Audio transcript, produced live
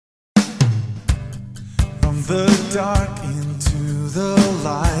the dark into the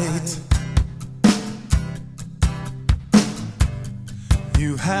light.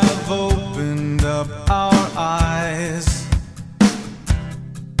 You have opened up our eyes.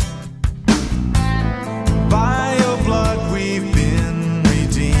 By your blood we've been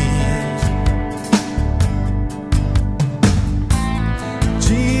redeemed.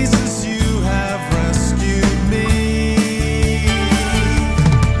 Jesus, you have rescued me.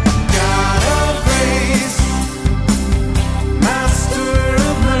 God of grace, Master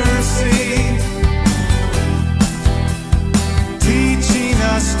of mercy, teaching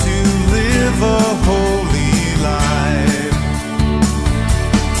us to live a holy life.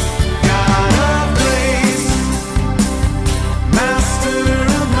 God of grace, Master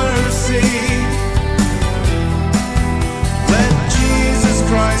of mercy, let Jesus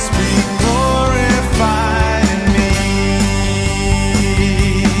Christ be glorified in me.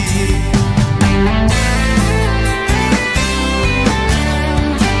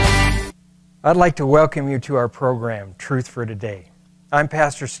 I'd like to welcome you to our program, Truth for Today. I'm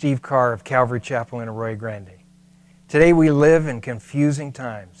Pastor Steve Carr of Calvary Chapel in Arroyo Grande. Today we live in confusing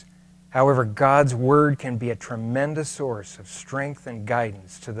times. However, God's Word can be a tremendous source of strength and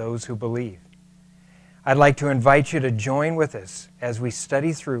guidance to those who believe. I'd like to invite you to join with us as we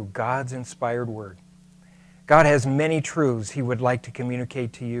study through God's inspired Word. God has many truths He would like to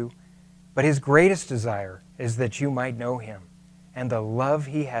communicate to you, but His greatest desire is that you might know Him and the love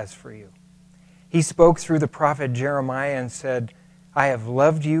He has for you. He spoke through the prophet Jeremiah and said, "I have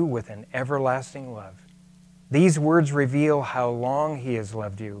loved you with an everlasting love." These words reveal how long He has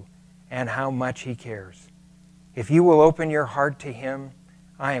loved you and how much He cares. If you will open your heart to Him,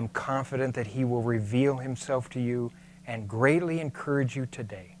 I am confident that He will reveal Himself to you and greatly encourage you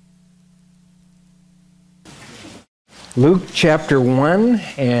today. Luke chapter 1,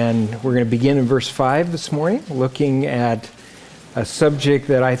 and we're going to begin in verse 5 this morning, looking at a subject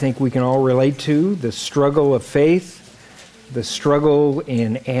that I think we can all relate to, the struggle of faith, the struggle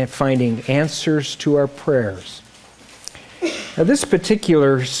in finding answers to our prayers. Now, this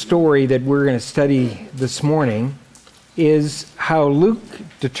particular story that we're going to study this morning is how Luke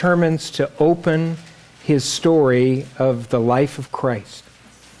determines to open his story of the life of Christ.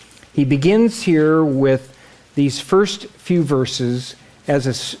 He begins here with these first few verses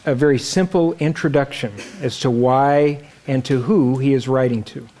as a very simple introduction as to why and to who he is writing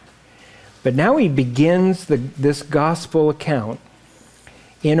to. But now he begins this gospel account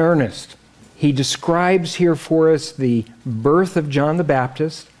in earnest. He describes here for us the birth of John the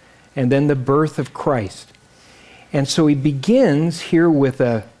Baptist and then the birth of Christ. And so he begins here with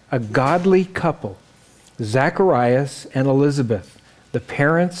a godly couple, Zacharias and Elizabeth, the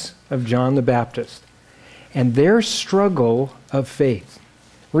parents of John the Baptist, and their struggle of faith.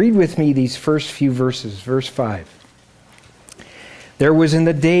 Read with me these first few verses, verse 5. There was in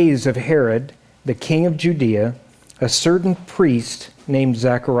the days of Herod, the king of Judea, a certain priest named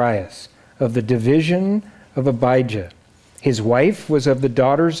Zacharias, of the division of Abijah. His wife was of the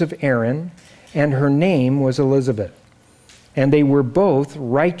daughters of Aaron, and her name was Elizabeth. And they were both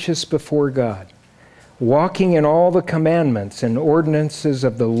righteous before God, walking in all the commandments and ordinances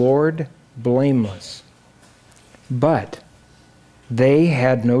of the Lord, blameless. But they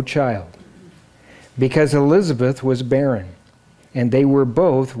had no child, because Elizabeth was barren, and they were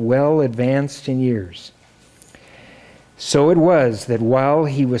both well advanced in years. So it was that while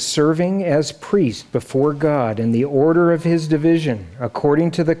he was serving as priest before God in the order of his division,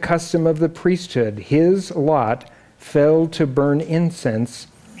 according to the custom of the priesthood, his lot fell to burn incense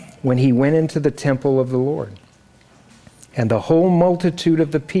when he went into the temple of the Lord. And the whole multitude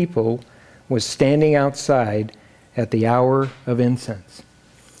of the people was standing outside at the hour of incense.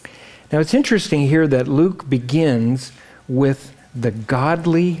 Now it's interesting here that Luke begins with the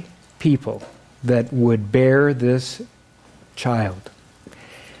godly people that would bear this child.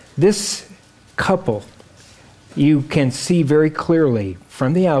 This couple, you can see very clearly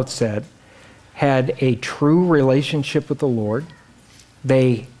from the outset, had a true relationship with the Lord.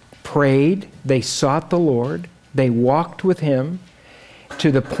 They prayed, they sought the Lord, they walked with Him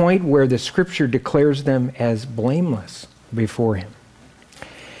to the point where the Scripture declares them as blameless before Him.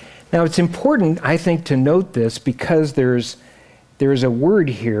 Now it's important, I think, to note this because there's a word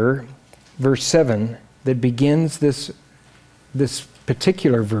here, verse 7, that begins this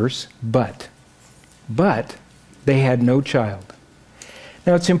particular verse, but. But they had no child.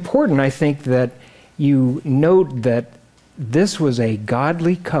 Now it's important, I think, that you note that this was a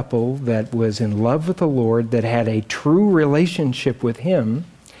godly couple that was in love with the Lord, that had a true relationship with Him,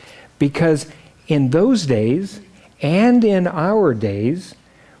 because in those days and in our days,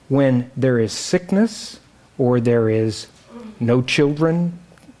 when there is sickness or there is no children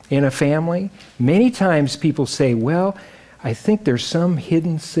in a family. Many times people say, well, I think there's some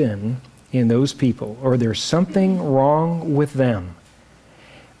hidden sin in those people, or there's something wrong with them.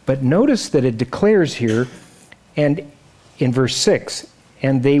 But notice that it declares here, and in verse 6,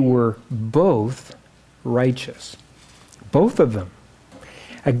 and they were both righteous. Both of them.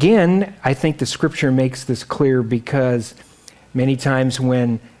 Again, I think the scripture makes this clear because many times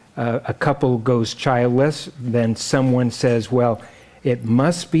when a couple goes childless, then someone says, well, it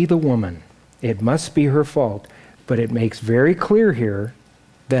must be the woman. It must be her fault. But it makes very clear here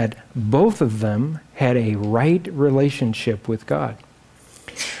that both of them had a right relationship with God.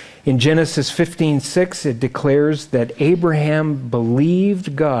 In Genesis 15:6, it declares that Abraham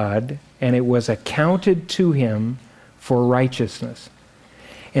believed God and it was accounted to him for righteousness.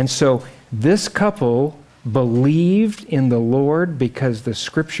 And so this couple believed in the Lord because the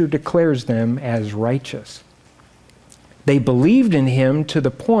scripture declares them as righteous. They believed in him to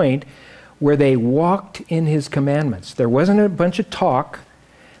the point where they walked in his commandments. There wasn't a bunch of talk,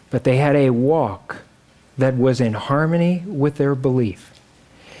 but they had a walk that was in harmony with their belief,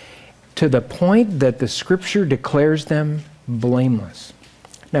 to the point that the scripture declares them blameless.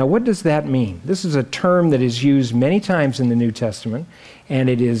 Now, what does that mean? This is a term that is used many times in the New Testament, and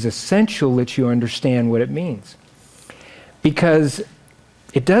it is essential that you understand what it means. Because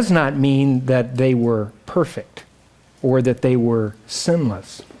it does not mean that they were perfect or that they were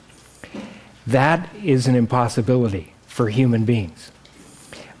sinless. That is an impossibility for human beings.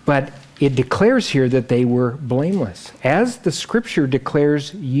 But it declares here that they were blameless, as the scripture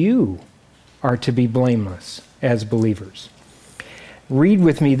declares you are to be blameless as believers. Read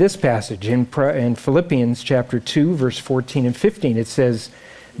with me this passage in Philippians chapter 2, verse 14 and 15. It says,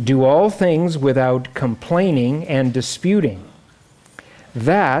 do all things without complaining and disputing,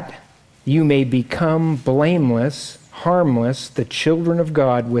 that you may become blameless, harmless, the children of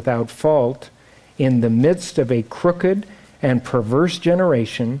God without fault, in the midst of a crooked and perverse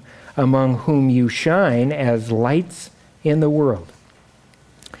generation, among whom you shine as lights in the world.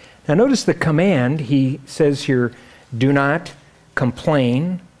 Now notice the command. He says here, do not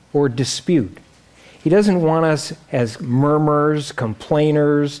complain or dispute. He doesn't want us as murmurers,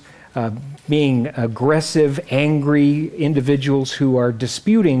 complainers, being aggressive, angry individuals who are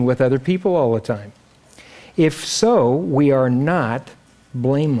disputing with other people all the time. If so, we are not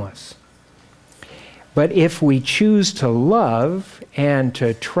blameless. But if we choose to love and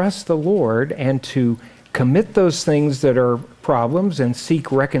to trust the Lord and to commit those things that are problems and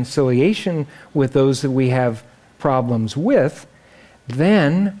seek reconciliation with those that we have problems with,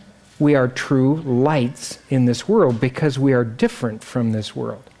 then we are true lights in this world because we are different from this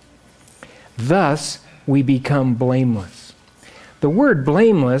world. Thus, we become blameless. The word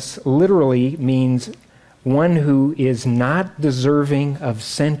blameless literally means one who is not deserving of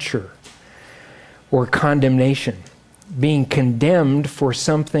censure or condemnation, being condemned for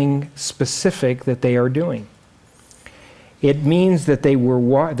something specific that they are doing. It means that they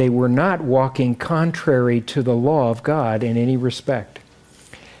were not walking contrary to the law of God in any respect.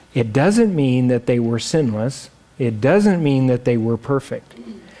 It doesn't mean that they were sinless. It doesn't mean that they were perfect.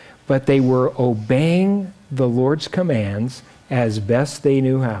 But they were obeying the Lord's commands as best they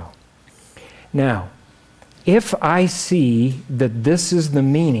knew how. Now, if I see that this is the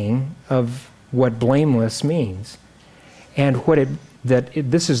meaning of what blameless means, and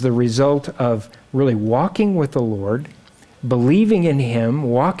this is the result of really walking with the Lord, believing in Him,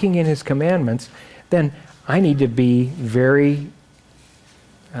 walking in His commandments, then I need to be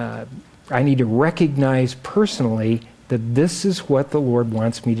I need to recognize personally that this is what the Lord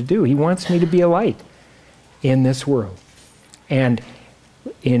wants me to do. He wants me to be a light in this world. And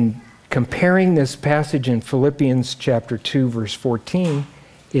in comparing this passage in Philippians chapter 2, verse 14,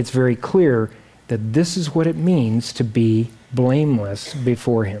 it's very clear that this is what it means to be blameless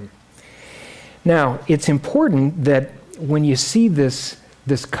before Him. Now, it's important that when you see this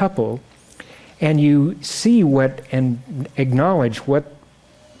couple and you see and acknowledge what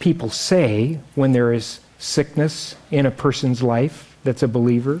people say when there is sickness in a person's life that's a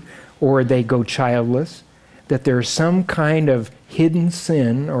believer, or they go childless, that there's some kind of hidden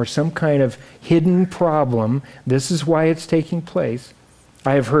sin or some kind of hidden problem. This is why it's taking place.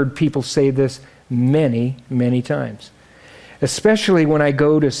 I have heard people say this many, many times. Especially when I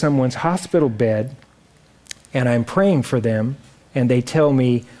go to someone's hospital bed and I'm praying for them and they tell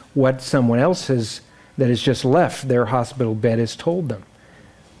me what someone else that has just left their hospital bed has told them.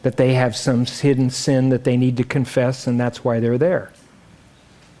 That they have some hidden sin that they need to confess, and that's why they're there.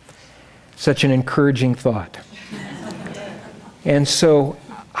 Such an encouraging thought. And so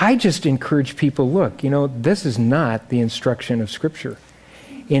I just encourage people, look, this is not the instruction of Scripture.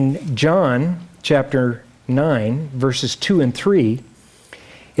 In John chapter 9, verses 2 and 3,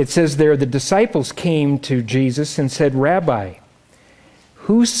 it says there, the disciples came to Jesus and said, Rabbi,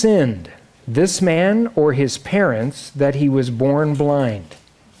 who sinned, this man or his parents, that he was born blind?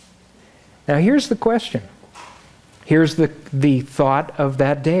 Now here's the question. Here's the thought of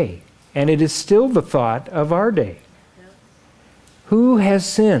that day. And it is still the thought of our day. Who has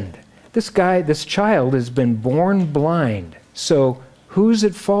sinned? This child has been born blind. So who's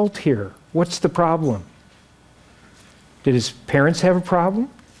at fault here? What's the problem? Did his parents have a problem?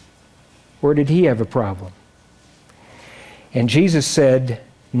 Or did he have a problem? And Jesus said,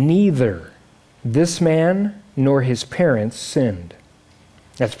 neither this man nor his parents sinned.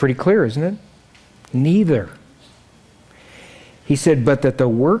 That's pretty clear, isn't it? Neither. He said, but that the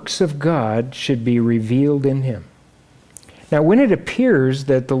works of God should be revealed in him. Now, when it appears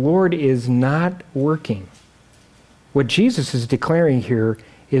that the Lord is not working, what Jesus is declaring here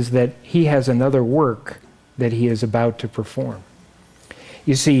is that he has another work that he is about to perform.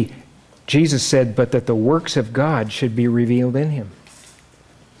 You see, Jesus said, but that the works of God should be revealed in him.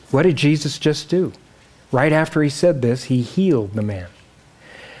 What did Jesus just do? Right after he said this, he healed the man.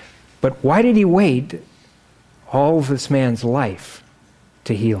 But why did he wait all of this man's life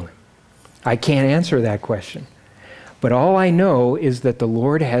to heal him? I can't answer that question. But all I know is that the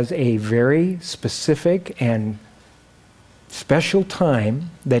Lord has a very specific and special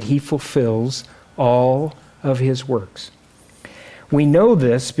time that he fulfills all of his works. We know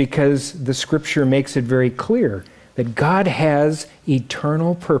this because the Scripture makes it very clear that God has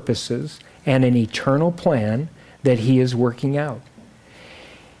eternal purposes and an eternal plan that he is working out.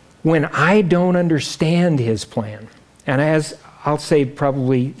 When I don't understand his plan, and as I'll say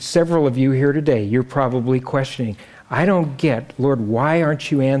probably several of you here today, you're probably questioning, I don't get, Lord, why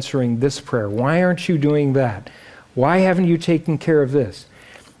aren't you answering this prayer? Why aren't you doing that? Why haven't you taken care of this?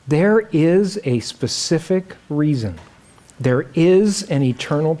 There is a specific reason. There is an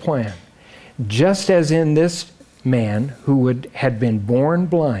eternal plan. Just as in this man who had been born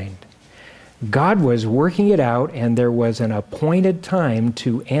blind, God was working it out, and there was an appointed time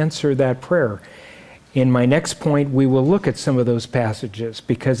to answer that prayer. In my next point, we will look at some of those passages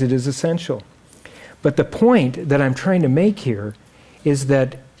because it is essential. But the point that I'm trying to make here is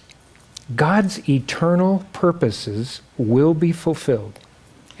that God's eternal purposes will be fulfilled.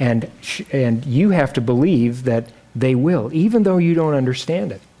 And you have to believe that they will, even though you don't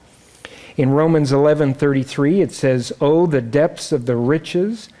understand it. In Romans 11:33, it says, "Oh, the depths of the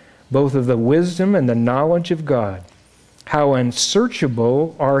riches, both of the wisdom and the knowledge of God. How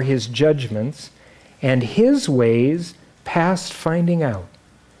unsearchable are his judgments, and his ways past finding out."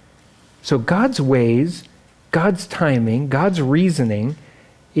 So God's ways, God's timing, God's reasoning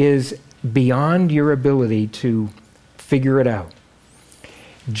is beyond your ability to figure it out.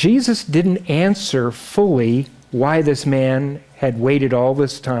 Jesus didn't answer fully why this man had waited all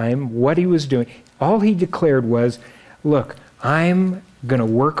this time, what he was doing. All he declared was, look, I'm going to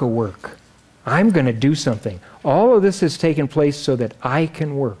work a work. I'm going to do something. All of this has taken place so that I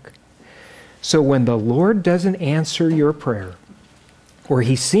can work. So when the Lord doesn't answer your prayer, or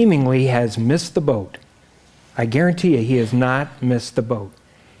he seemingly has missed the boat, I guarantee you he has not missed the boat.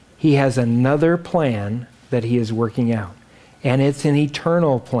 He has another plan that he is working out. And it's an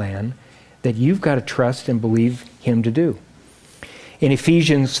eternal plan that you've got to trust and believe him to do. In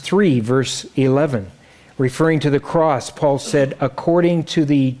Ephesians 3, verse 11, referring to the cross, Paul said, "According to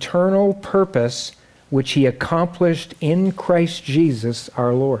the eternal purpose which he accomplished in Christ Jesus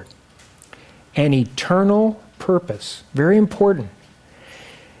our Lord." An eternal purpose, very important,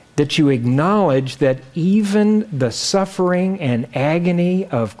 that you acknowledge that even the suffering and agony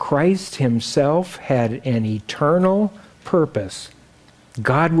of Christ himself had an eternal purpose.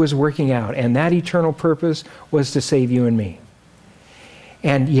 God was working out, and that eternal purpose was to save you and me.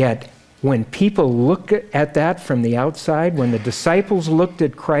 And yet, when people look at that from the outside, when the disciples looked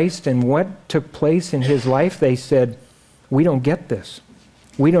at Christ and what took place in his life, they said, we don't get this.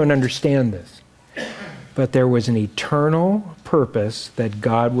 We don't understand this. But there was an eternal purpose that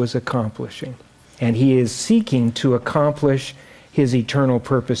God was accomplishing. And he is seeking to accomplish his eternal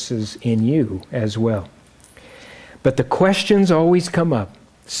purposes in you as well. But the questions always come up.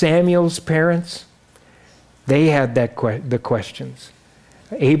 Samuel's parents, they had the questions.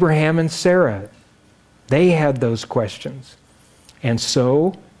 Abraham and Sarah, they had those questions. And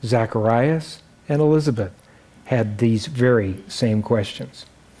so Zacharias and Elizabeth had these very same questions.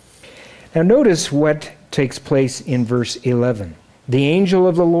 Now notice what takes place in verse 11. The angel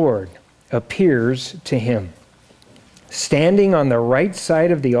of the Lord appears to him. standing on the right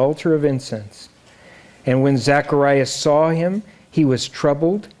side of the altar of incense. And when Zacharias saw him, he was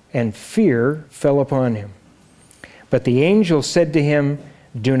troubled, and fear fell upon him. But the angel said to him,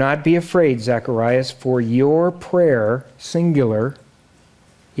 "Do not be afraid, Zacharias, for your prayer, singular,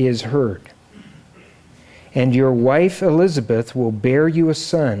 is heard. And your wife Elizabeth will bear you a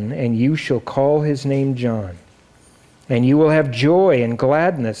son, and you shall call his name John. And you will have joy and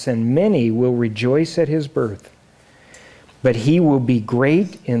gladness, and many will rejoice at his birth. But he will be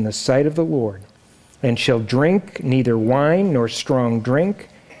great in the sight of the Lord, and shall drink neither wine nor strong drink.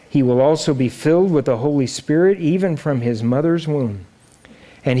 He will also be filled with the Holy Spirit, even from his mother's womb.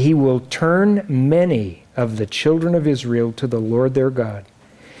 And he will turn many of the children of Israel to the Lord their God.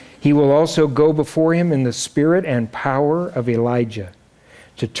 He will also go before him in the spirit and power of Elijah,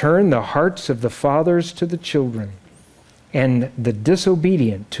 to turn the hearts of the fathers to the children, and the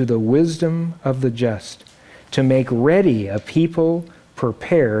disobedient to the wisdom of the just, to make ready a people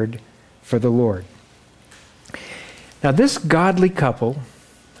prepared for the Lord." Now this godly couple,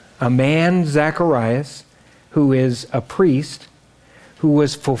 a man, Zacharias, who is a priest, who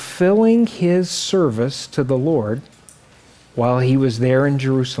was fulfilling his service to the Lord while he was there in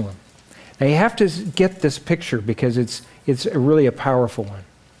Jerusalem. Now you have to get this picture because it's really a powerful one.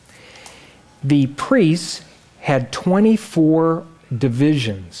 The priests had 24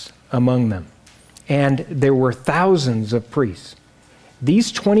 divisions among them, and there were thousands of priests.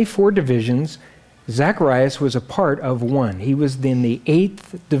 These 24 divisions, Zacharias was a part of one. He was in the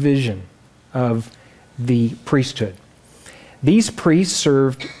 8th division of the priesthood. These priests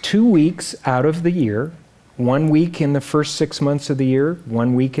served 2 weeks out of the year, 1 week in the first 6 months of the year,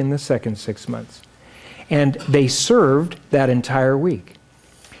 1 week in the second 6 months. And they served that entire week.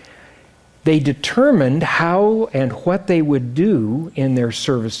 They determined how and what they would do in their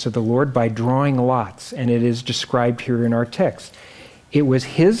service to the Lord by drawing lots, and it is described here in our text. It was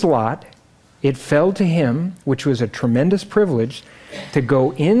his lot. It fell to him, which was a tremendous privilege, to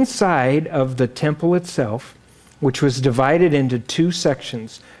go inside of the temple itself, which was divided into 2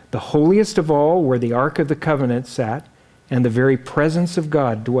 sections. The holiest of all, where the Ark of the Covenant sat, and the very presence of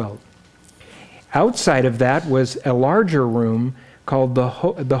God dwelt. Outside of that was a larger room called the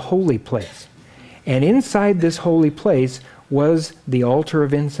holy place. And inside this holy place was the altar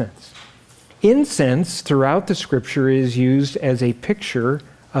of incense. Incense throughout the scripture is used as a picture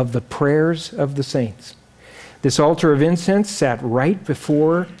of the prayers of the saints. This altar of incense sat right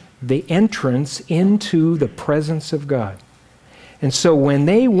before the entrance into the presence of God. And so when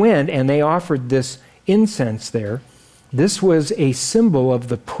they went and they offered this incense there, this was a symbol of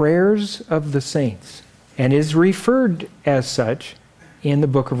the prayers of the saints, and is referred as such in the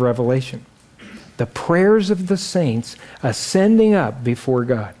book of Revelation. The prayers of the saints ascending up before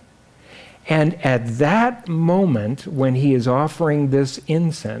God. And at that moment, when he is offering this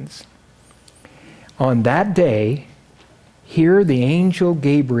incense, on that day, here the angel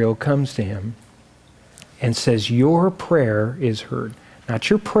Gabriel comes to him and says, "Your prayer is heard."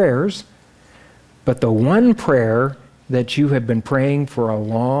 Not your prayers, but the one prayer that you have been praying for a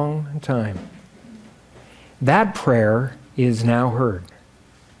long time. That prayer is now heard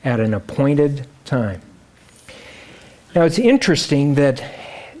at an appointed time. Now it's interesting that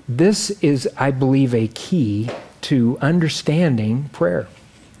this is, I believe, a key to understanding prayer.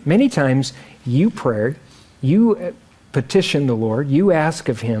 Many times you pray, you petition the Lord, you ask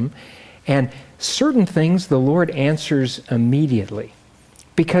of him, and certain things the Lord answers immediately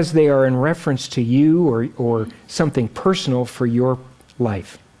because they are in reference to you or something personal for your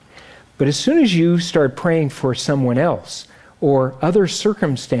life. But as soon as you start praying for someone else, or other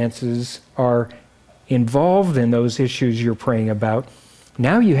circumstances are involved in those issues you're praying about,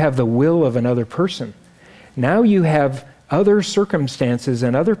 now you have the will of another person. Now you have other circumstances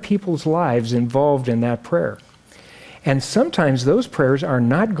and other people's lives involved in that prayer. And sometimes those prayers are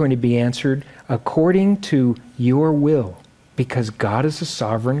not going to be answered according to your will, because God is a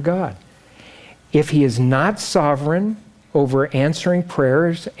sovereign God. If he is not sovereign over answering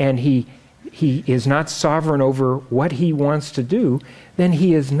prayers, and he is not sovereign over what he wants to do, then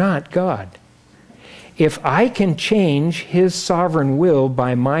he is not God. If I can change his sovereign will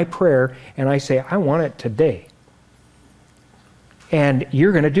by my prayer, and I say, I want it today, and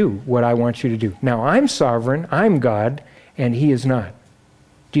you're going to do what I want you to do. Now, I'm sovereign, I'm God, and he is not.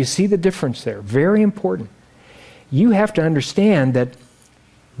 Do you see the difference there? Very important. You have to understand that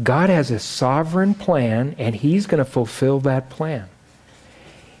God has a sovereign plan, and he's going to fulfill that plan.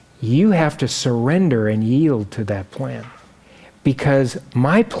 You have to surrender and yield to that plan, because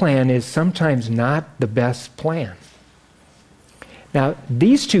my plan is sometimes not the best plan. Now,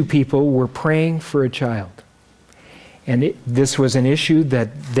 these two people were praying for a child, And this was an issue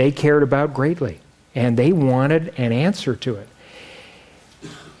that they cared about greatly, and they wanted an answer to it.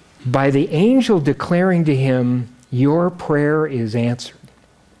 By the angel declaring to him, "Your prayer is answered."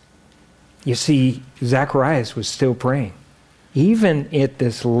 You see, Zacharias was still praying, even at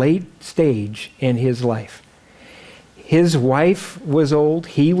this late stage in his life. His wife was old,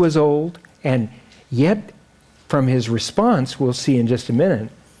 he was old, and yet from his response, we'll see in just a minute,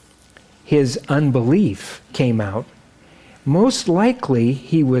 his unbelief came out. Most likely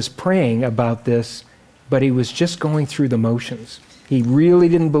he was praying about this, but he was just going through the motions. He really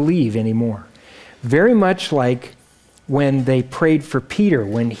didn't believe anymore. Very much like when they prayed for Peter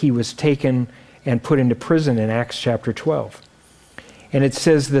when he was taken and put into prison in Acts chapter 12. And it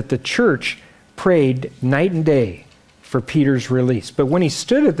says that the church prayed night and day for Peter's release. But when he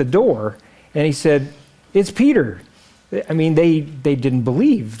stood at the door and he said, "It's Peter," I mean, they didn't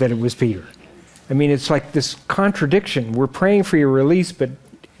believe that it was Peter. I mean, it's like this contradiction. We're praying for your release, but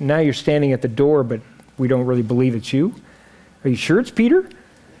now you're standing at the door, but we don't really believe it's you. Are you sure it's Peter?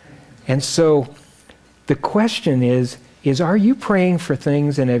 And so the question is are you praying for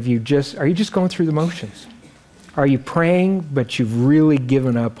things and are you just going through the motions? Are you praying, but you've really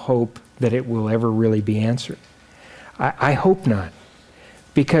given up hope that it will ever really be answered? I hope not.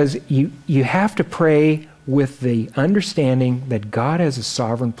 Because you have to pray with the understanding that God has a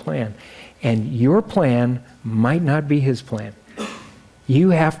sovereign plan. And your plan might not be his plan. You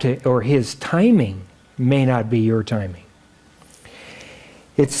have to, or his timing may not be your timing.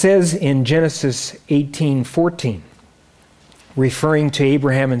 It says in Genesis 18:14, referring to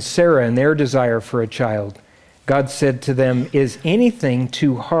Abraham and Sarah and their desire for a child, God said to them, "Is anything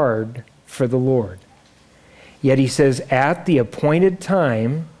too hard for the Lord?" Yet he says, "At the appointed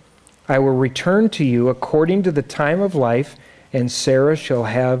time, I will return to you according to the time of life, and Sarah shall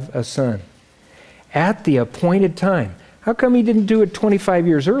have a son." At the appointed time. How come he didn't do it 25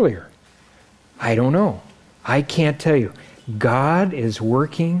 years earlier? I don't know. I can't tell you. God is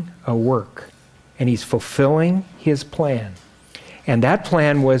working a work, and he's fulfilling his plan. And that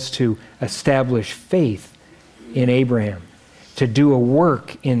plan was to establish faith in Abraham, to do a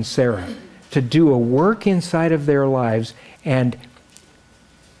work in Sarah, to do a work inside of their lives, and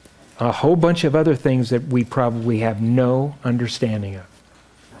a whole bunch of other things that we probably have no understanding of,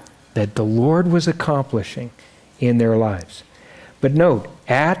 that the Lord was accomplishing in their lives. But note,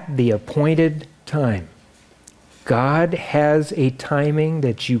 at the appointed time. God has a timing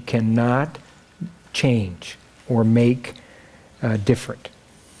that you cannot change or make different.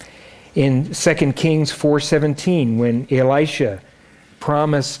 In 2 Kings 4:17, when Elisha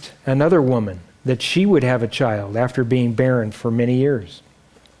promised another woman that she would have a child after being barren for many years,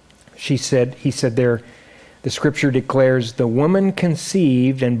 he said there, the scripture declares, "The woman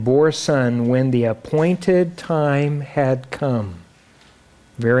conceived and bore a son when the appointed time had come."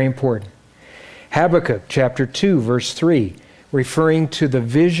 Very important. Habakkuk chapter 2, verse 3, referring to the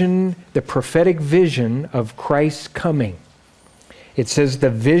vision, the prophetic vision of Christ's coming. It says, "The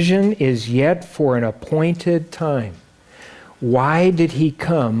vision is yet for an appointed time." Why did he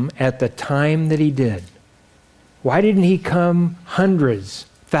come at the time that he did? Why didn't he come hundreds,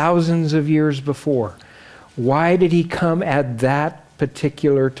 thousands of years before? Why did he come at that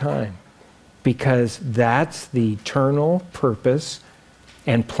particular time? Because that's the eternal purpose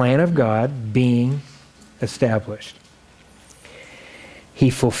and plan of God being established.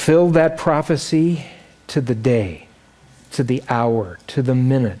 He fulfilled that prophecy to the day, to the hour, to the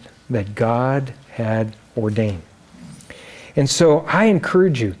minute that God had ordained. And so I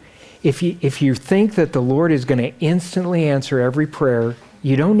encourage you, if you think that the Lord is going to instantly answer every prayer,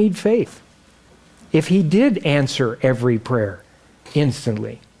 you don't need faith. If he did answer every prayer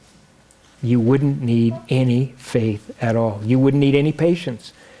instantly, you wouldn't need any faith at all. You wouldn't need any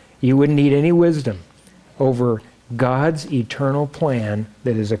patience. You wouldn't need any wisdom over God's eternal plan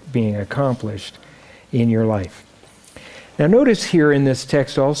that is being accomplished in your life. Now notice here in this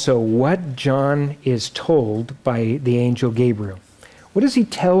text also what John is told by the angel Gabriel. What does he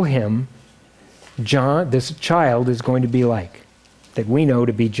tell him this child is going to be like, that we know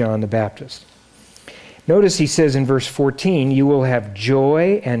to be John the Baptist? Notice he says in verse 14, "You will have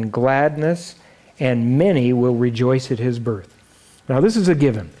joy and gladness, and many will rejoice at his birth." Now this is a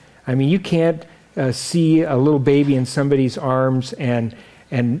given. I mean, you can't see a little baby in somebody's arms and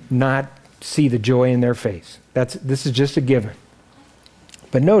not see the joy in their face. This is just a given.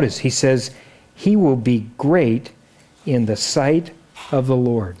 But notice he says, "He will be great in the sight of the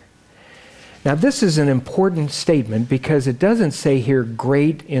Lord." Now this is an important statement because it doesn't say here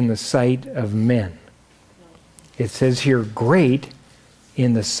great in the sight of men. It says here great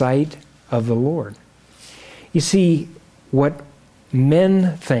in the sight of the Lord. You see, what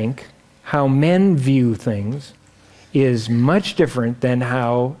men think, how men view things, is much different than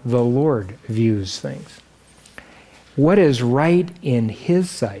how the Lord views things. What is right in His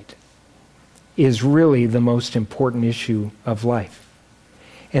sight is really the most important issue of life.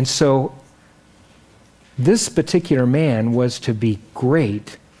 And so, this particular man was to be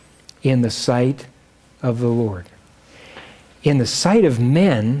great in the sight of the Lord. In the sight of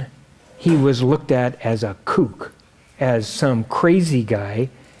men, he was looked at as a kook, as some crazy guy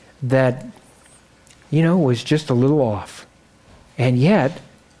that, was just a little off. And yet,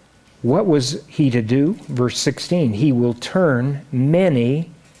 what was he to do? Verse 16, he will turn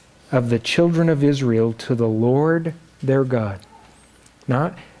many of the children of Israel to the Lord their God.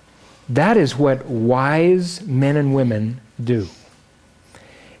 Now, that is what wise men and women do.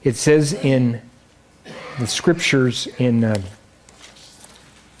 It says in the scriptures in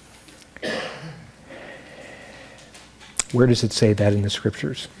where does it say that in the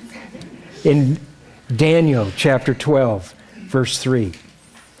scriptures? In Daniel chapter 12, verse 3.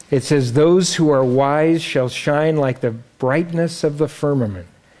 It says, those who are wise shall shine like the brightness of the firmament,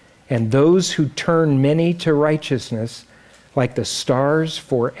 and those who turn many to righteousness like the stars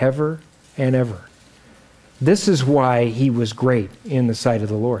forever and ever. This is why he was great in the sight of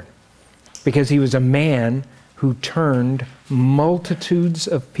the Lord, because he was a man who turned multitudes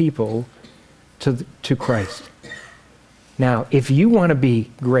of people to Christ. Now, if you want to be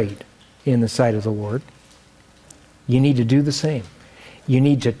great in the sight of the Lord, you need to do the same. You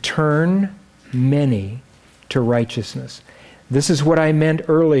need to turn many to righteousness. This is what I meant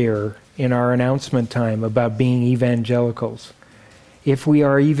earlier in our announcement time about being evangelicals. If we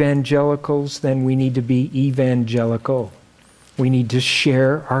are evangelicals, then we need to be evangelical. We need to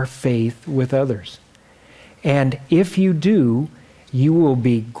share our faith with others. And if you do, you will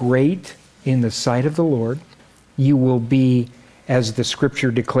be great in the sight of the Lord. You will be, as the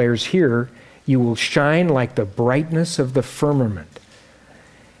scripture declares here, you will shine like the brightness of the firmament,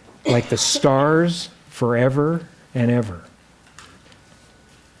 like the stars forever and ever.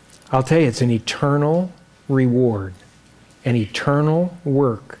 I'll tell you, it's an eternal reward, an eternal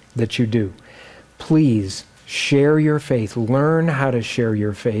work that you do. Please share your faith, learn how to share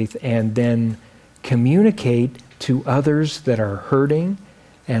your faith, and then communicate to others that are hurting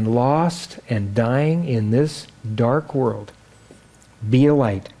and lost and dying in this dark world. Be a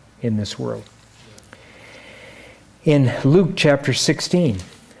light in this world. In Luke chapter 16,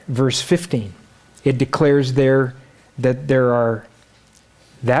 verse 15, it declares there that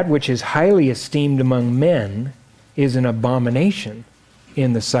that which is highly esteemed among men is an abomination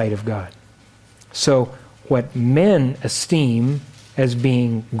in the sight of God. So what men esteem as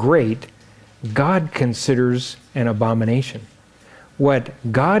being great, God considers an abomination. What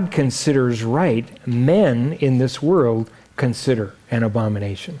God considers right, men in this world consider an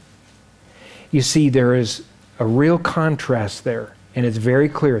abomination. You see, there is a real contrast there, and it's very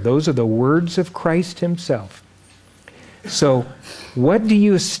clear. Those are the words of Christ himself. So, what do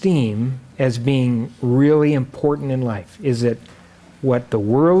you esteem as being really important in life? Is it what the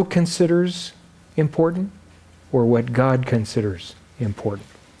world considers important, or what God considers important?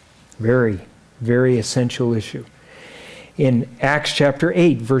 Very, very essential issue. In Acts chapter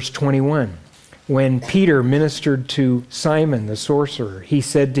 8, verse 21, when Peter ministered to Simon the sorcerer, he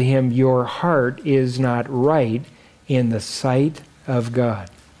said to him, "Your heart is not right in the sight of God."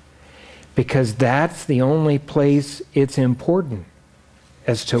 Because that's the only place it's important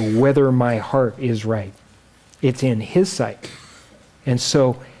as to whether my heart is right. It's in his sight. And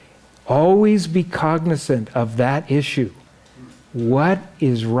so always be cognizant of that issue. What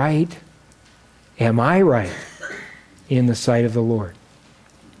is right? Am I right in the sight of the Lord?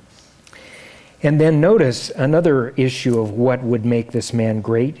 And then notice another issue of what would make this man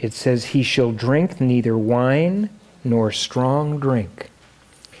great. It says, he shall drink neither wine nor strong drink.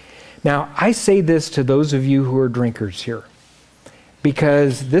 Now, I say this to those of you who are drinkers here,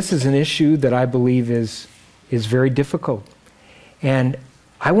 because this is an issue that I believe is very difficult. And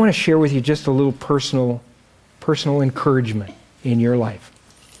I want to share with you just a little personal encouragement in your life,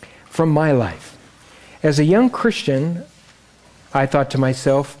 from my life. As a young Christian, I thought to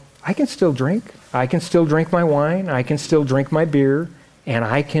myself, I can still drink. I can still drink my wine. I can still drink my beer. And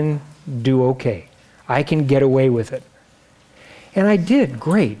I can do okay. I can get away with it. And I did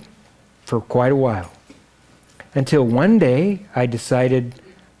great for quite a while. Until one day I decided,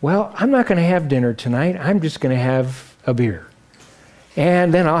 well, I'm not going to have dinner tonight. I'm just going to have a beer.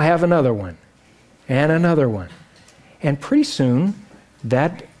 And then I'll have another one. And another one. And pretty soon,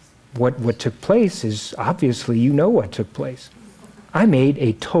 what took place is, obviously, you know what took place. I made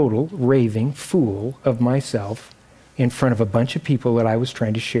a total raving fool of myself in front of a bunch of people that I was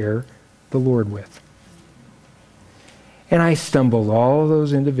trying to share the Lord with. And I stumbled all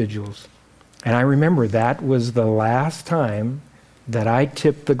those individuals. And I remember that was the last time that I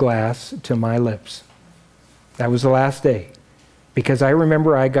tipped the glass to my lips. That was the last day. Because I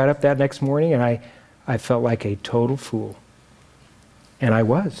remember I got up that next morning and I felt like a total fool. And I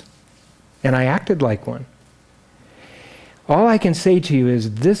was. And I acted like one. All I can say to you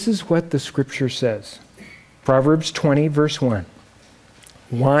is this is what the Scripture says. Proverbs 20, verse 1.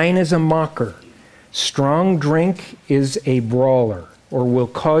 Wine is a mocker. Strong drink is a brawler, or will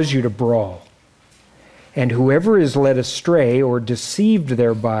cause you to brawl. And whoever is led astray or deceived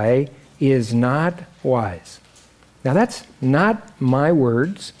thereby is not wise. Now that's not my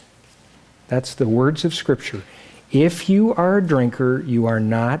words. That's the words of Scripture. If you are a drinker, you are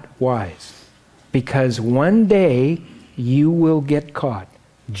not wise. Because one day you will get caught,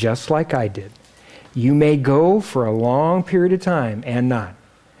 just like I did. You may go for a long period of time and not.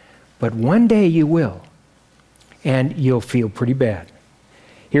 But one day you will. And you'll feel pretty bad.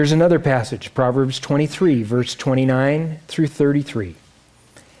 Here's another passage, Proverbs 23, verse 29 through 33.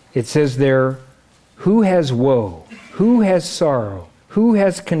 It says there, who has woe? Who has sorrow? Who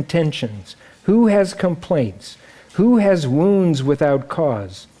has contentions? Who has complaints? Who has wounds without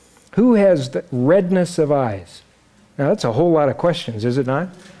cause? Who has the redness of eyes? Now that's a whole lot of questions, is it not?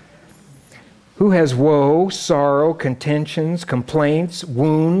 Who has woe, sorrow, contentions, complaints,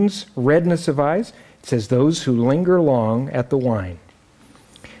 wounds, redness of eyes? It says those who linger long at the wine.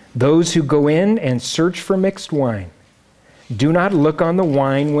 Those who go in and search for mixed wine. Do not look on the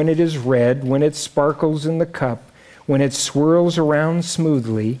wine when it is red, when it sparkles in the cup, when it swirls around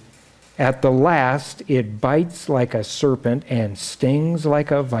smoothly. At the last, it bites like a serpent and stings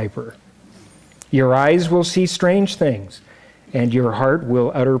like a viper. Your eyes will see strange things, and your heart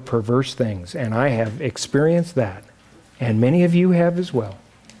will utter perverse things. And I have experienced that, and many of you have as well.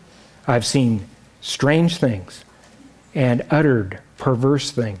 I've seen strange things and uttered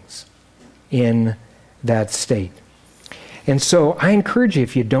perverse things in that state. And so I encourage you,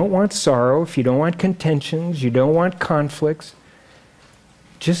 if you don't want sorrow, if you don't want contentions, you don't want conflicts,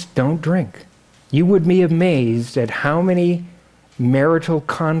 just don't drink. You would be amazed at how many marital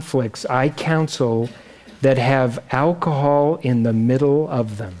conflicts I counsel that have alcohol in the middle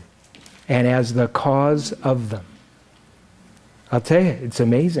of them and as the cause of them. I'll tell you, it's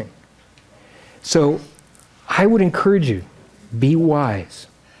amazing. So I would encourage you, be wise.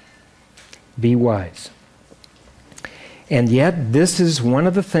 Be wise. And yet, this is one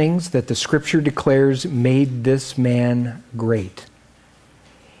of the things that the Scripture declares made this man great.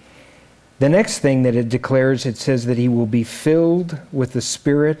 The next thing that it declares, it says that he will be filled with the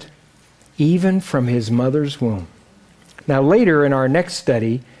Spirit even from his mother's womb. Now later in our next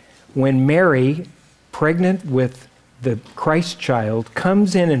study, when Mary, pregnant with the Christ child,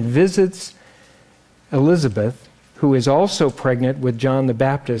 comes in and visits Elizabeth, who is also pregnant with John the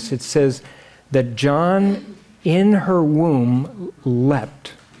Baptist, it says that John in her womb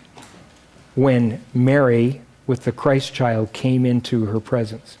leapt when Mary with the Christ child came into her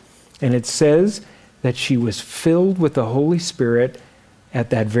presence. And it says that she was filled with the Holy Spirit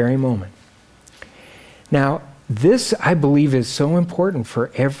at that very moment. Now, this, I believe, is so important for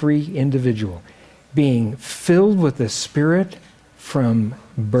every individual. Being filled with the Spirit from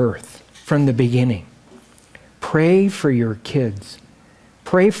birth, from the beginning. Pray for your kids.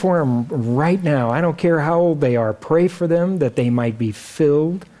 Pray for them right now. I don't care how old they are. Pray for them that they might be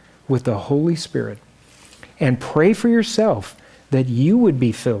filled with the Holy Spirit. And pray for yourself that you would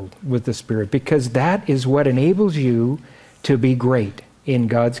be filled with the Spirit, because that is what enables you to be great in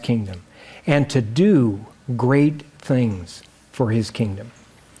God's kingdom and to do great things for His kingdom.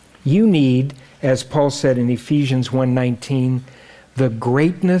 You need, as Paul said in Ephesians 1:19, the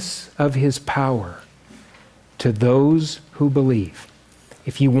greatness of His power to those who believe.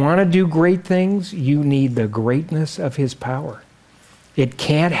 If you want to do great things, you need the greatness of His power. It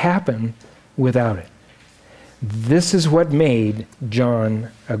can't happen without it. This is what made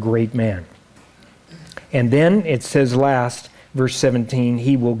John a great man. And then it says last, verse 17,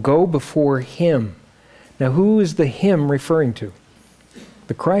 he will go before him. Now who is the him referring to?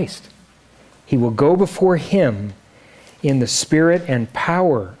 The Christ. He will go before him in the spirit and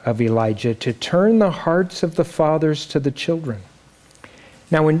power of Elijah to turn the hearts of the fathers to the children.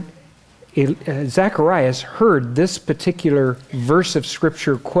 Now when Zacharias heard this particular verse of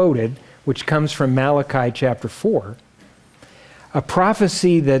Scripture quoted, which comes from Malachi chapter 4, a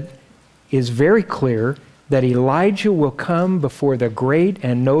prophecy that is very clear that Elijah will come before the great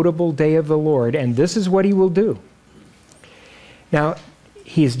and notable day of the Lord, and this is what he will do. Now,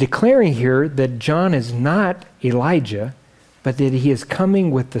 he's declaring here that John is not Elijah, but that he is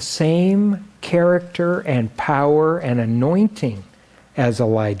coming with the same character and power and anointing as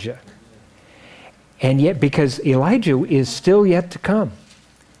Elijah. And yet, because Elijah is still yet to come.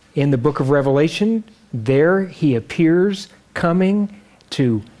 In the book of Revelation, there he appears coming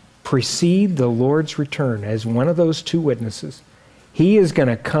to precede the Lord's return as one of those two witnesses. He is going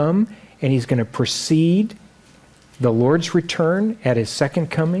to come and he's going to precede the Lord's return at his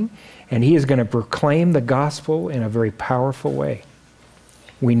second coming, and he is going to proclaim the gospel in a very powerful way.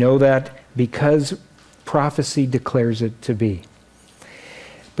 We know that because prophecy declares it to be.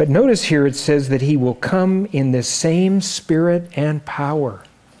 But notice here it says that he will come in the same spirit and power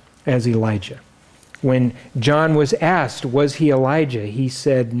as Elijah. When John was asked, was he Elijah? He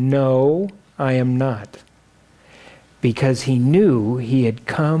said, no, I am not. Because he knew he had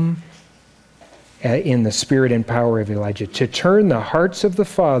come in the spirit and power of Elijah to turn the hearts of the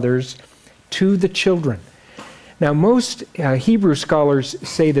fathers to the children. Now, most Hebrew scholars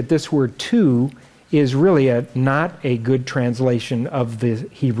say that this word to is really not a good translation of the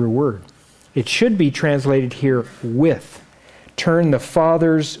Hebrew word. It should be translated here with. Turn the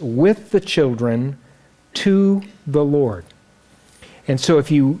fathers with the children to the Lord. And so if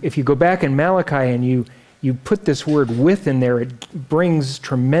you go back in Malachi and you put this word with in there, it brings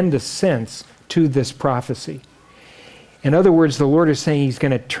tremendous sense to this prophecy. In other words, the Lord is saying he's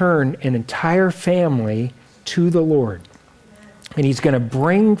going to turn an entire family to the Lord. And he's going to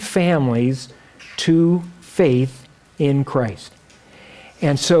bring families to faith in Christ.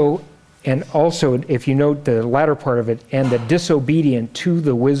 And so, and also, if you note the latter part of it, and the disobedient to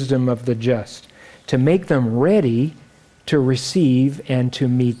the wisdom of the just, to make them ready to receive and to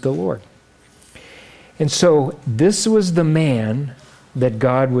meet the Lord. And so, this was the man that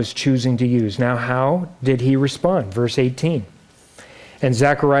God was choosing to use. Now, how did he respond? Verse 18. And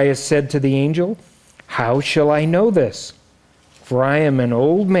Zacharias said to the angel, how shall I know this? For I am an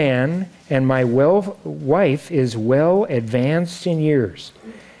old man, and my wife is well advanced in years.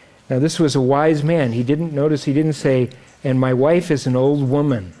 Now, this was a wise man. He didn't say, and my wife is an old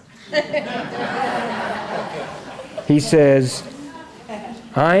woman. He says,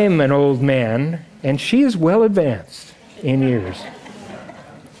 I am an old man, and she is well advanced in years.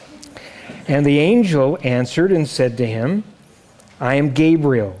 And the angel answered and said to him, I am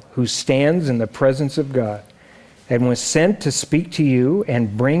Gabriel, who stands in the presence of God, and was sent to speak to you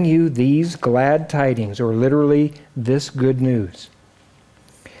and bring you these glad tidings, or literally, this good news.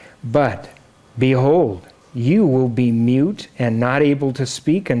 But, behold, you will be mute and not able to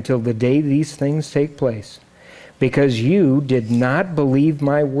speak until the day these things take place, because you did not believe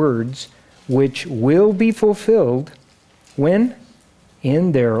my words, which will be fulfilled, when?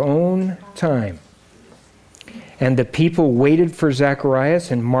 In their own time. And the people waited for Zacharias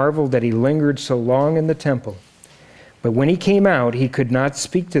and marveled that he lingered so long in the temple. But when he came out, he could not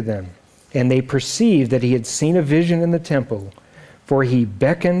speak to them. And they perceived that he had seen a vision in the temple, for he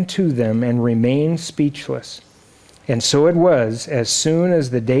beckoned to them and remained speechless. And so it was, as soon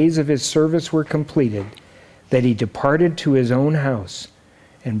as the days of his service were completed, that he departed to his own house.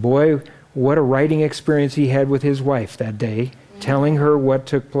 And boy, what a writing experience he had with his wife that day, telling her what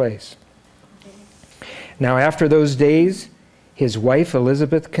took place. Now after those days, his wife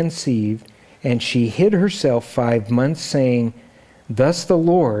Elizabeth conceived, and she hid herself 5 months, saying, thus the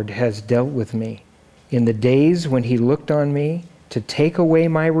Lord has dealt with me in the days when he looked on me to take away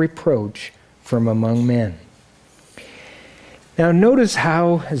my reproach from among men. Now notice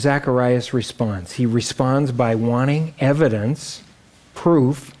how Zacharias responds. He responds by wanting evidence,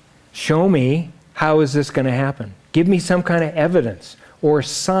 proof. Show me, how is this going to happen? Give me some kind of evidence or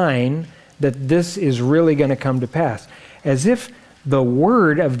sign that this is really going to come to pass. As if the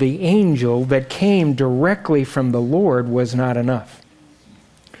word of the angel that came directly from the Lord was not enough.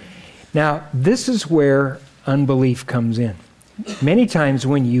 Now, this is where unbelief comes in. Many times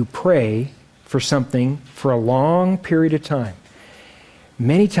when you pray for something for a long period of time,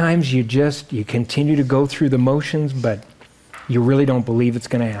 many times you continue to go through the motions, but you really don't believe it's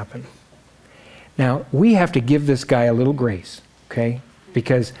going to happen. Now, we have to give this guy a little grace, okay?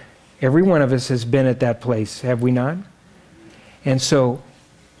 Because every one of us has been at that place, have we not? And so,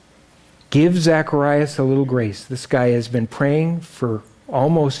 give Zacharias a little grace. This guy has been praying for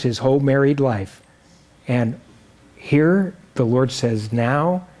almost his whole married life. And here the Lord says,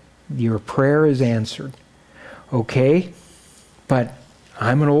 now your prayer is answered. Okay, but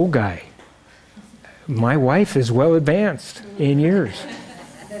I'm an old guy. My wife is well advanced in years.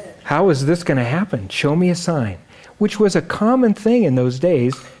 How is this going to happen? Show me a sign. Which was a common thing in those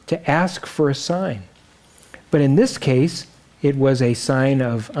days, to ask for a sign. But in this case, it was a sign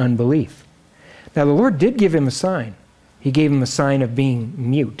of unbelief. Now, the Lord did give him a sign. He gave him a sign of being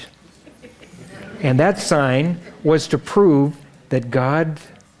mute. And that sign was to prove that God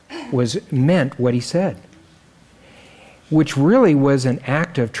meant what he said, which really was an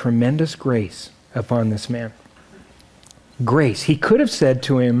act of tremendous grace upon this man. Grace. He could have said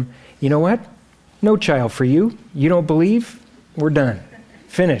to him, you know what? No child for you. You don't believe? We're done.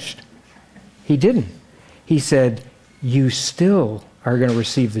 Finished. He didn't. He said, you still are going to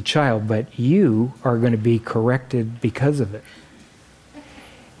receive the child, but you are going to be corrected because of it.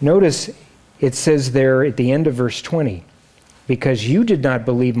 Notice it says there at the end of verse 20, because you did not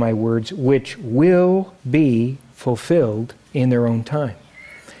believe my words, which will be fulfilled in their own time.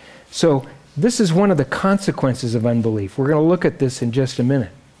 So this is one of the consequences of unbelief. We're going to look at this in just a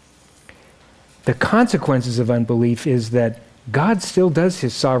minute. The consequences of unbelief is that God still does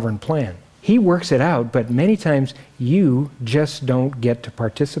his sovereign plan. He works it out, but many times you just don't get to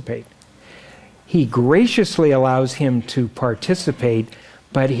participate. He graciously allows him to participate,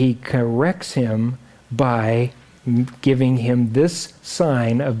 but he corrects him by giving him this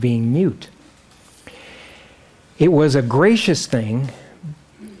sign of being mute. It was a gracious thing,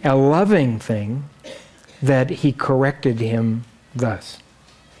 a loving thing, that he corrected him thus.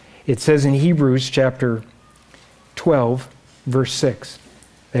 It says in Hebrews chapter 12, verse 6,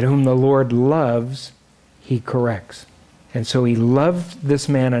 that whom the Lord loves, he corrects. And so he loved this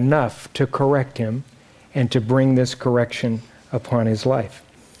man enough to correct him and to bring this correction upon his life.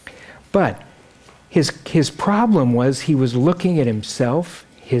 But his problem was he was looking at himself,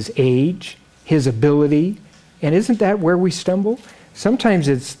 his age, his ability, and isn't that where we stumble? Sometimes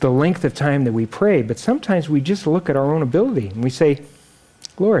it's the length of time that we pray, but sometimes we just look at our own ability and we say,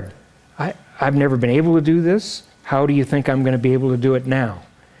 Lord, I've never been able to do this. How do you think I'm going to be able to do it now?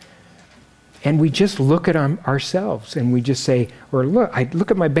 And we just look at ourselves and we just say, or I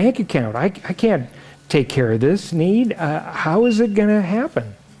look at my bank account. I can't take care of this need. How is it going to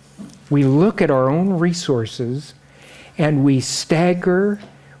happen? We look at our own resources and we stagger,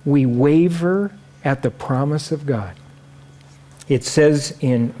 we waver at the promise of God. It says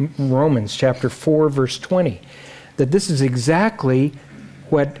in Romans chapter 4, verse 20, that this is exactly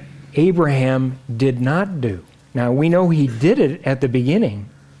what Abraham did not do. Now, we know he did it at the beginning.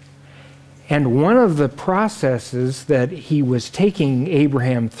 And one of the processes that he was taking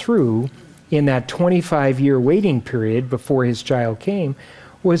Abraham through in that 25-year waiting period before his child came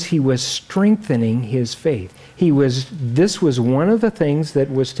was he was strengthening his faith. This was one of the things that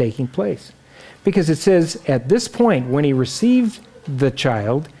was taking place. Because it says at this point, when he received the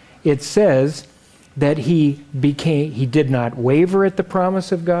child, it says that he did not waver at the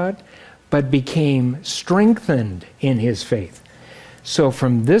promise of God, but became strengthened in his faith. So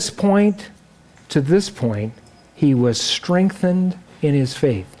from this point to this point, he was strengthened in his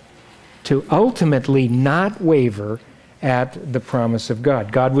faith to ultimately not waver at the promise of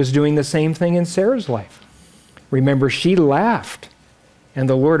God. God was doing the same thing in Sarah's life. Remember, she laughed, and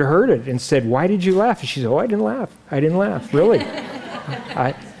the Lord heard it and said, why did you laugh? And she said, oh, I didn't laugh. I didn't laugh, really.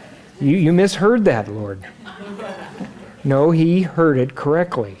 You misheard that, Lord. No, he heard it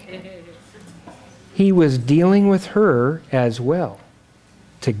correctly. He was dealing with her as well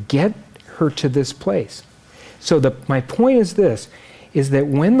to get her to this place. So my point is this, is that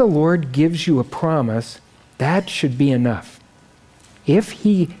when the Lord gives you a promise, that should be enough. If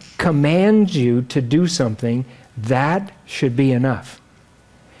he commands you to do something, that should be enough.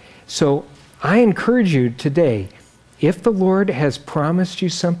 So I encourage you today, if the Lord has promised you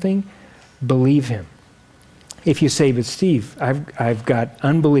something, believe him. If you say, but Steve, I've got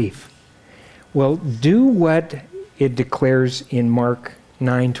unbelief. Well, do what it declares in Mark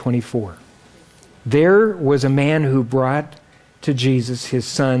 9:24. There was a man who brought to Jesus his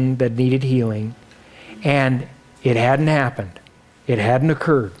son that needed healing, and it hadn't happened. It hadn't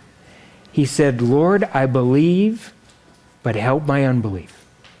occurred. He said, Lord, I believe, but help my unbelief.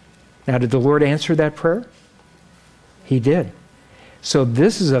 Now, did the Lord answer that prayer? He did. So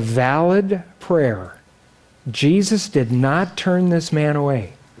this is a valid prayer. Jesus did not turn this man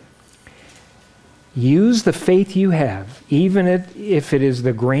away. Use the faith you have, even if it is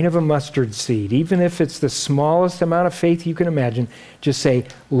the grain of a mustard seed, even if it's the smallest amount of faith you can imagine. Just say,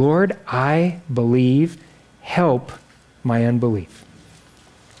 Lord, I believe, help my unbelief.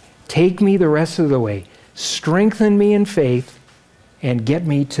 Take me the rest of the way. Strengthen me in faith and get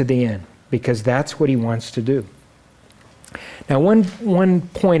me to the end, because that's what he wants to do. Now, one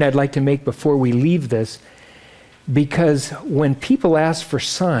point I'd like to make before we leave this, because when people ask for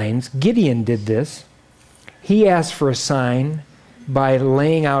signs, Gideon did this. He asked for a sign by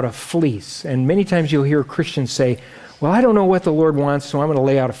laying out a fleece. And many times you'll hear Christians say, Well, I don't know what the Lord wants, so I'm going to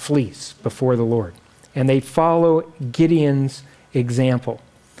lay out a fleece before the Lord. And they follow Gideon's example.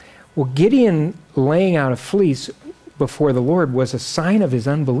 Well, Gideon laying out a fleece before the Lord was a sign of his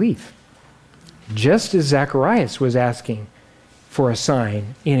unbelief, just as Zacharias was asking for a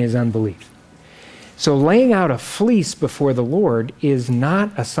sign in his unbelief. So laying out a fleece before the Lord is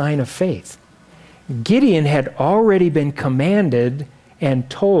not a sign of faith. Gideon had already been commanded and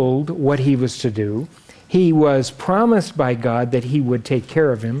told what he was to do. He was promised by God that he would take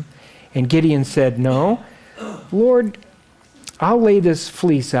care of him. And Gideon said, no, Lord, I'll lay this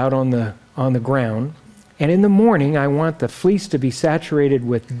fleece out on the ground, and in the morning I want the fleece to be saturated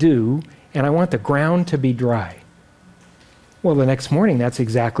with dew, and I want the ground to be dry. Well, the next morning, that's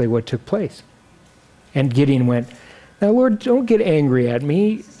exactly what took place. And Gideon went, now, Lord, don't get angry at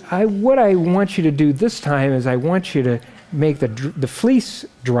me. What I want you to do this time is I want you to make the fleece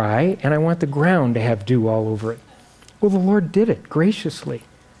dry, and I want the ground to have dew all over it. Well, the Lord did it graciously.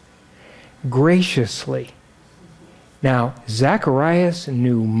 Graciously. Now, Zacharias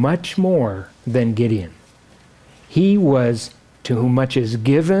knew much more than Gideon. He was, to whom much is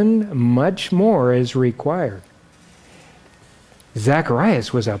given, much more is required.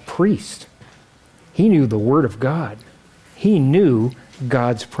 Zacharias was a priest. He knew the Word of God. He knew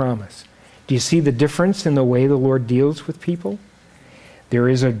God's promise. Do you see the difference in the way the Lord deals with people? There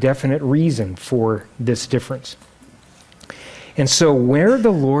is a definite reason for this difference. And so where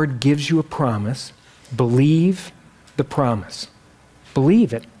the Lord gives you a promise, believe the promise.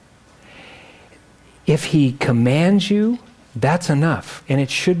 Believe it. If He commands you, that's enough, and it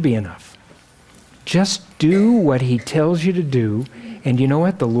should be enough. Just do what He tells you to do, and you know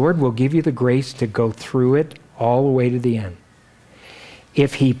what? The Lord will give you the grace to go through it all the way to the end.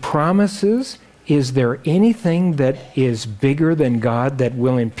 If He promises, is there anything that is bigger than God that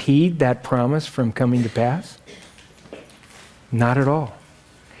will impede that promise from coming to pass? Not at all.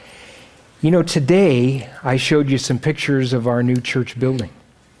 You know, today I showed you some pictures of our new church building.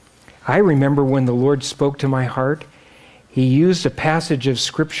 I remember when the Lord spoke to my heart, He used a passage of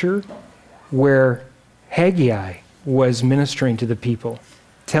Scripture where Haggai was ministering to the people,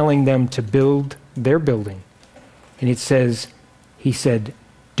 telling them to build their building. And it says, he said,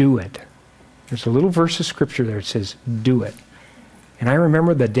 do it. There's a little verse of Scripture there. It says, do it. And I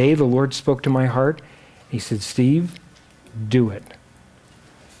remember the day the Lord spoke to my heart. He said, Steve, do it.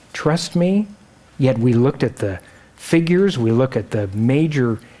 Trust me. Yet we looked at the figures. We look at the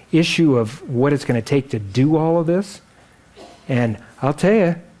major issue of what it's going to take to do all of this. And I'll tell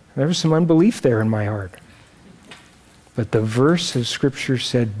you, there was some unbelief there in my heart. But the verse of Scripture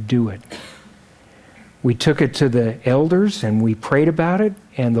said, do it. We took it to the elders and we prayed about it,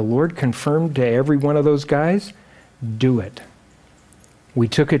 and the Lord confirmed to every one of those guys, do it. We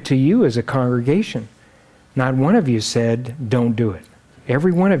took it to you as a congregation. Not one of you said, don't do it.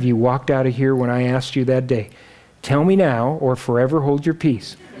 Every one of you walked out of here when I asked you that day, tell me now or forever hold your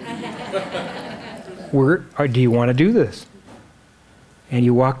peace. Do you want to do this? And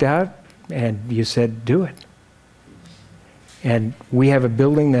you walked out and you said, do it. And we have a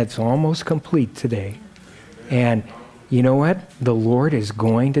building that's almost complete today. And you know what? The Lord is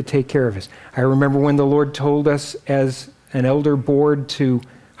going to take care of us. I remember when the Lord told us as an elder board to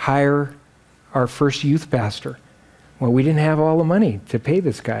hire our first youth pastor. Well, we didn't have all the money to pay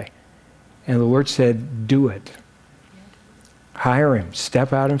this guy. And the Lord said, do it. Hire him.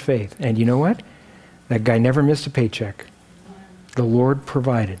 Step out in faith. And you know what? That guy never missed a paycheck. The Lord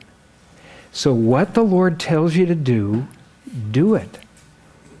provided. So what the Lord tells you to do, do it.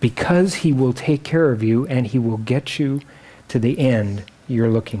 Because He will take care of you and He will get you to the end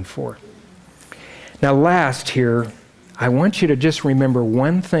you're looking for. Now last here, I want you to just remember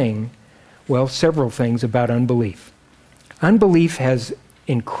one thing, well, several things about unbelief. Unbelief has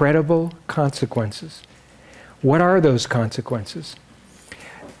incredible consequences. What are those consequences?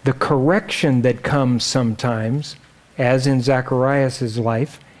 The correction that comes sometimes, as in Zacharias'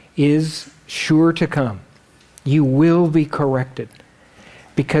 life, is sure to come. You will be corrected.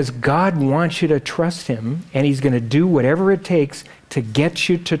 Because God wants you to trust Him, and He's going to do whatever it takes to get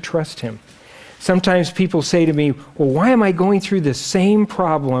you to trust Him. Sometimes people say to me, well, why am I going through the same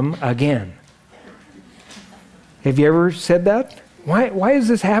problem again? Have you ever said that? Why is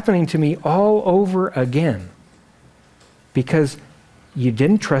this happening to me all over again? Because you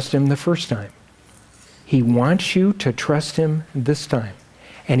didn't trust Him the first time. He wants you to trust Him this time.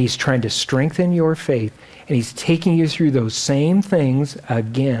 And He's trying to strengthen your faith, and He's taking you through those same things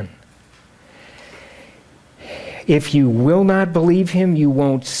again. If you will not believe Him, you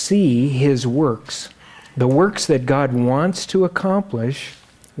won't see His works, the works that God wants to accomplish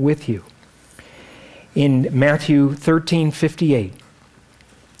with you. In Matthew 13:58,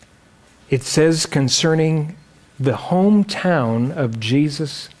 it says concerning the hometown of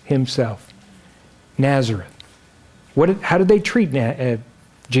Jesus himself, Nazareth. How did they treat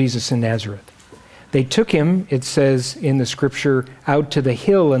Jesus in Nazareth? They took him, it says in the scripture, out to the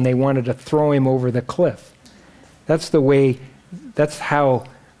hill, and they wanted to throw him over the cliff. That's how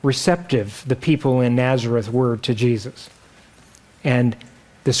receptive the people in Nazareth were to Jesus. And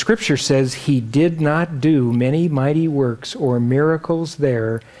the scripture says he did not do many mighty works or miracles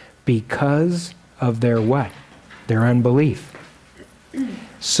there because of their what? Their unbelief.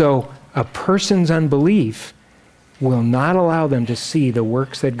 So a person's unbelief will not allow them to see the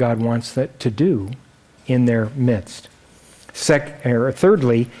works that God wants to do in their midst.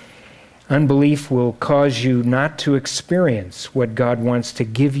 Thirdly, unbelief will cause you not to experience what God wants to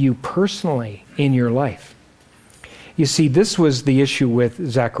give you personally in your life. You see, this was the issue with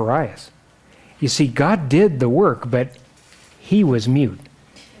Zacharias. You see, God did the work, but he was mute.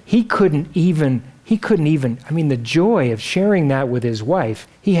 He couldn't even, the joy of sharing that with his wife,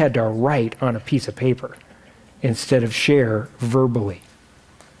 he had to write on a piece of paper instead of share verbally.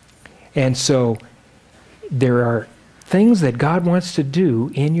 And so there are things that God wants to do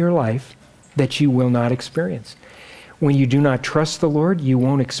in your life that you will not experience. When you do not trust the Lord, you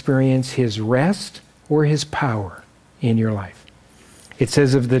won't experience his rest or his power in your life. It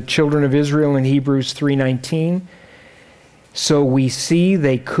says of the children of Israel in Hebrews 3:19, so we see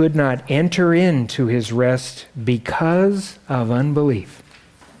they could not enter into his rest because of unbelief.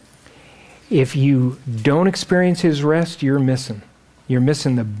 If you don't experience his rest, you're missing. You're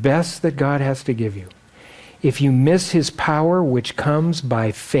missing the best that God has to give you. If you miss his power, which comes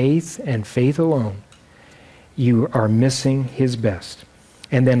by faith and faith alone, you are missing his best.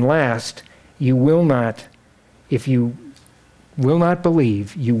 And then last, you will not, if you will not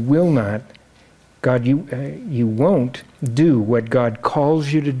believe, you won't do what God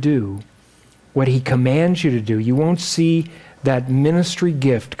calls you to do, what he commands you to do. You won't see that ministry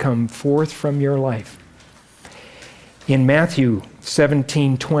gift come forth from your life. In Matthew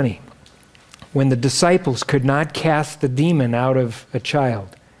 17:20, when the disciples could not cast the demon out of a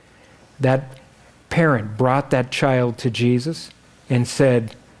child, that parent brought that child to Jesus and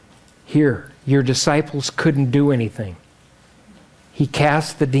said, here, your disciples couldn't do anything. He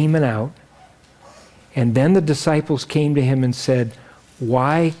cast the demon out, and then the disciples came to him and said,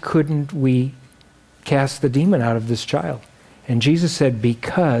 why couldn't we cast the demon out of this child? And Jesus said,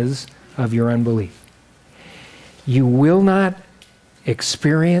 because of your unbelief. You will not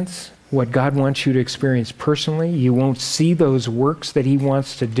experience what God wants you to experience personally. You won't see those works that he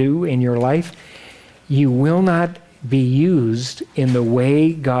wants to do in your life. You will not be used in the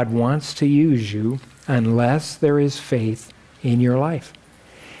way God wants to use you unless there is faith in your life.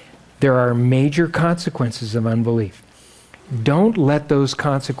 There are major consequences of unbelief. Don't let those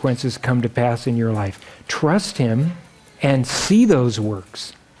consequences come to pass in your life. Trust him and see those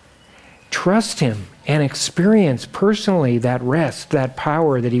works. Trust him and experience personally that rest, that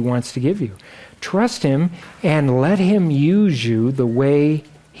power that he wants to give you. Trust him and let him use you the way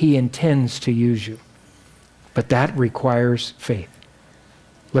he intends to use you. But that requires faith.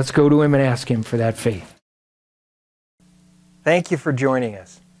 Let's go to him and ask him for that faith. Thank you for joining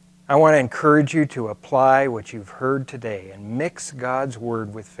us. I want to encourage you to apply what you've heard today and mix God's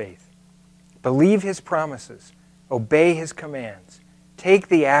word with faith. Believe his promises. Obey his commands. Take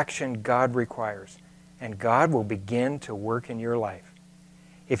the action God requires, and God will begin to work in your life.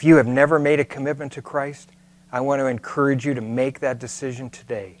 If you have never made a commitment to Christ, I want to encourage you to make that decision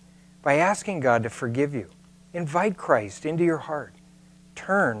today by asking God to forgive you. Invite Christ into your heart.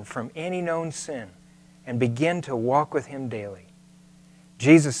 Turn from any known sin and begin to walk with him daily.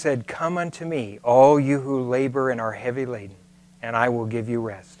 Jesus said, come unto me, all you who labor and are heavy laden, and I will give you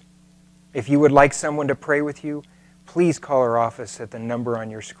rest. If you would like someone to pray with you, please call our office at the number on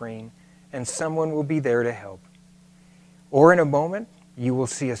your screen, and someone will be there to help. Or in a moment, you will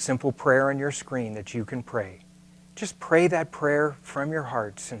see a simple prayer on your screen that you can pray. Just pray that prayer from your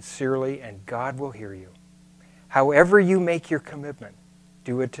heart sincerely, and God will hear you. However you make your commitment,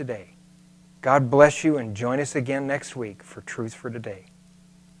 do it today. God bless you, and join us again next week for Truth for Today.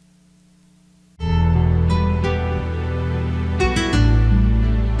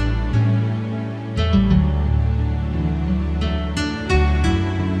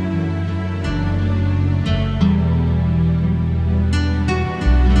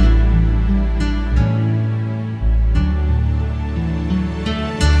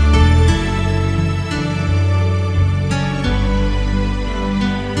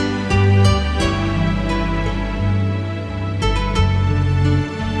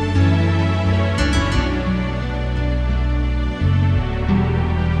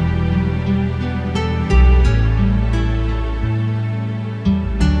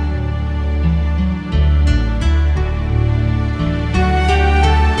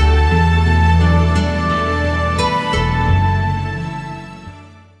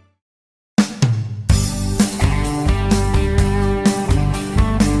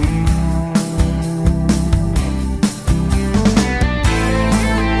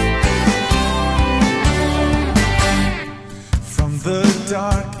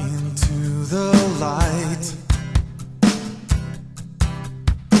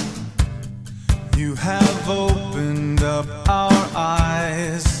 You have opened up our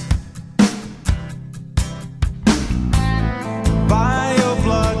eyes. By your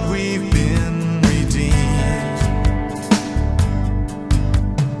blood we've been redeemed.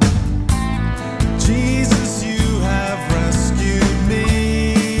 Jesus, you have rescued me.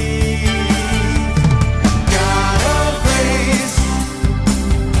 God of grace,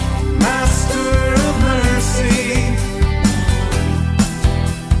 Master of mercy,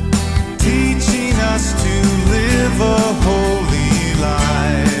 teaching us to live a holy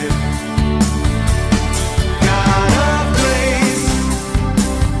life. God of grace,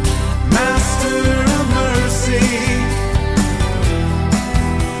 Master of mercy,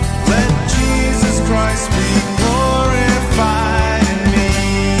 let Jesus Christ be glorified in me.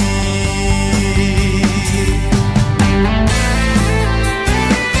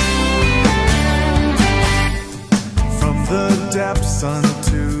 From the depths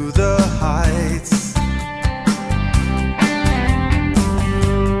unto the heights,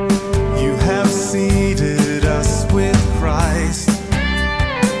 you have seated us with Christ.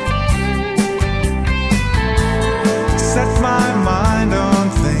 Set my mind on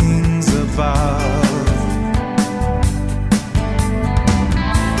things above.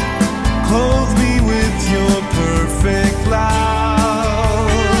 Clothe me with your perfect love.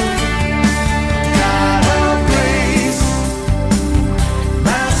 God of grace,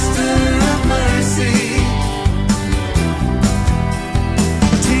 Master of mercy,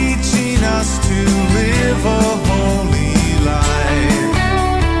 teaching us to live a holy life.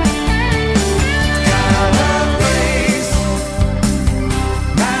 God of grace,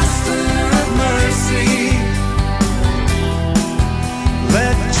 Master of mercy,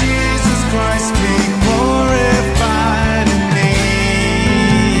 let Jesus Christ be glorified in me.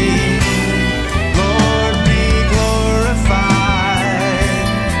 Lord, be glorified.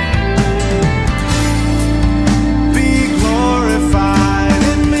 Be glorified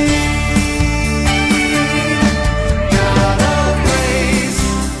in me. God of grace,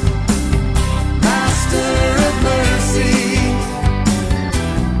 Master of mercy,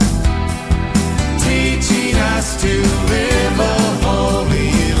 teaching us to live a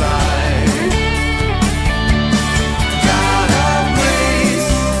holy life. God of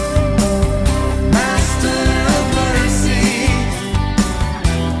grace, Master of mercy,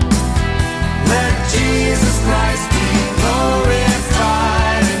 let Jesus Christ